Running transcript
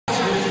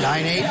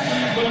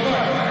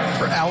9-8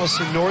 for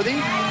Allison Northey.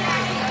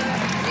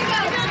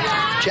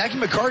 Jackie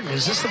McCartin,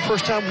 is this the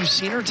first time we've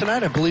seen her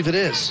tonight? I believe it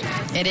is.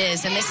 It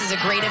is, and this is a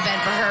great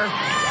event for her.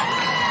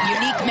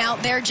 Unique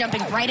mount there,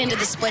 jumping right into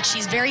the split.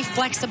 She's very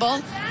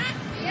flexible.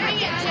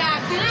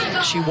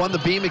 She won the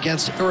beam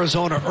against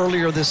Arizona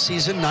earlier this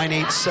season,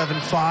 9-8,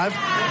 7-5.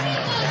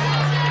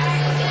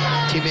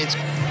 Teammates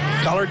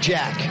call her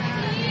Jack.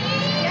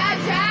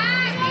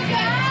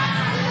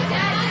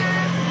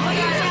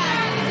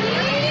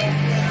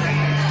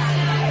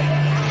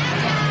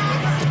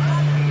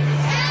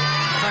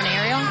 Front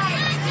aerial,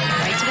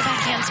 right to the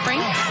backhand spring.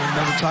 I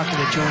remember talking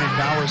to Joanne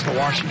Bowers, the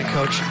Washington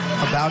coach,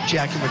 about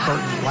Jackie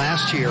McCartin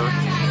last year.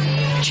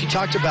 She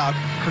talked about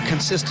her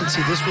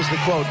consistency. This was the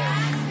quote: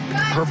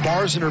 her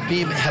bars and her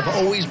beam have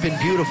always been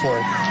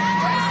beautiful,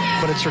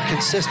 but it's her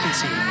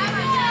consistency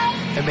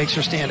that makes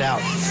her stand out.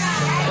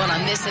 Well,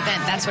 on this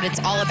event, that's what it's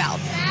all about.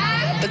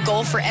 The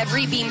goal for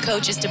every beam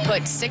coach is to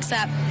put 6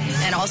 up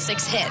and all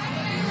 6 hit.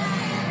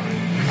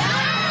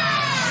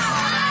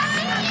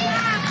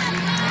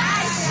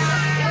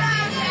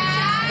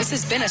 This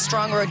has been a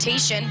strong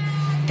rotation.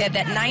 They had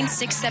that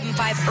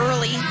 9-6-7-5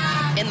 early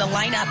in the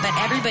lineup, but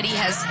everybody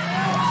has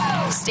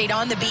stayed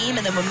on the beam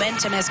and the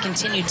momentum has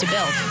continued to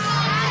build.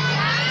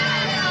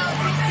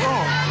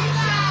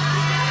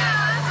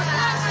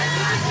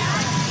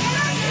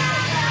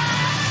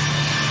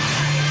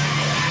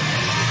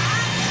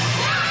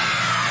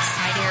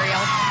 Side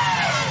aerial.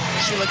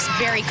 She looks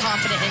very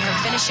confident in her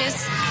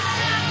finishes.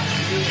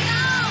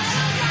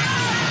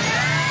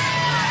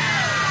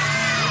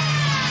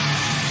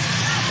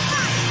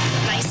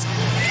 Nice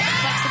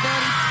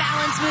flexibility,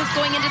 balance move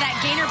going into that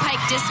gainer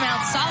pike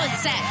dismount. Solid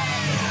set.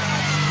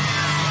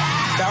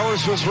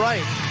 Bowers was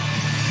right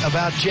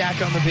about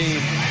Jack on the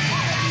beam.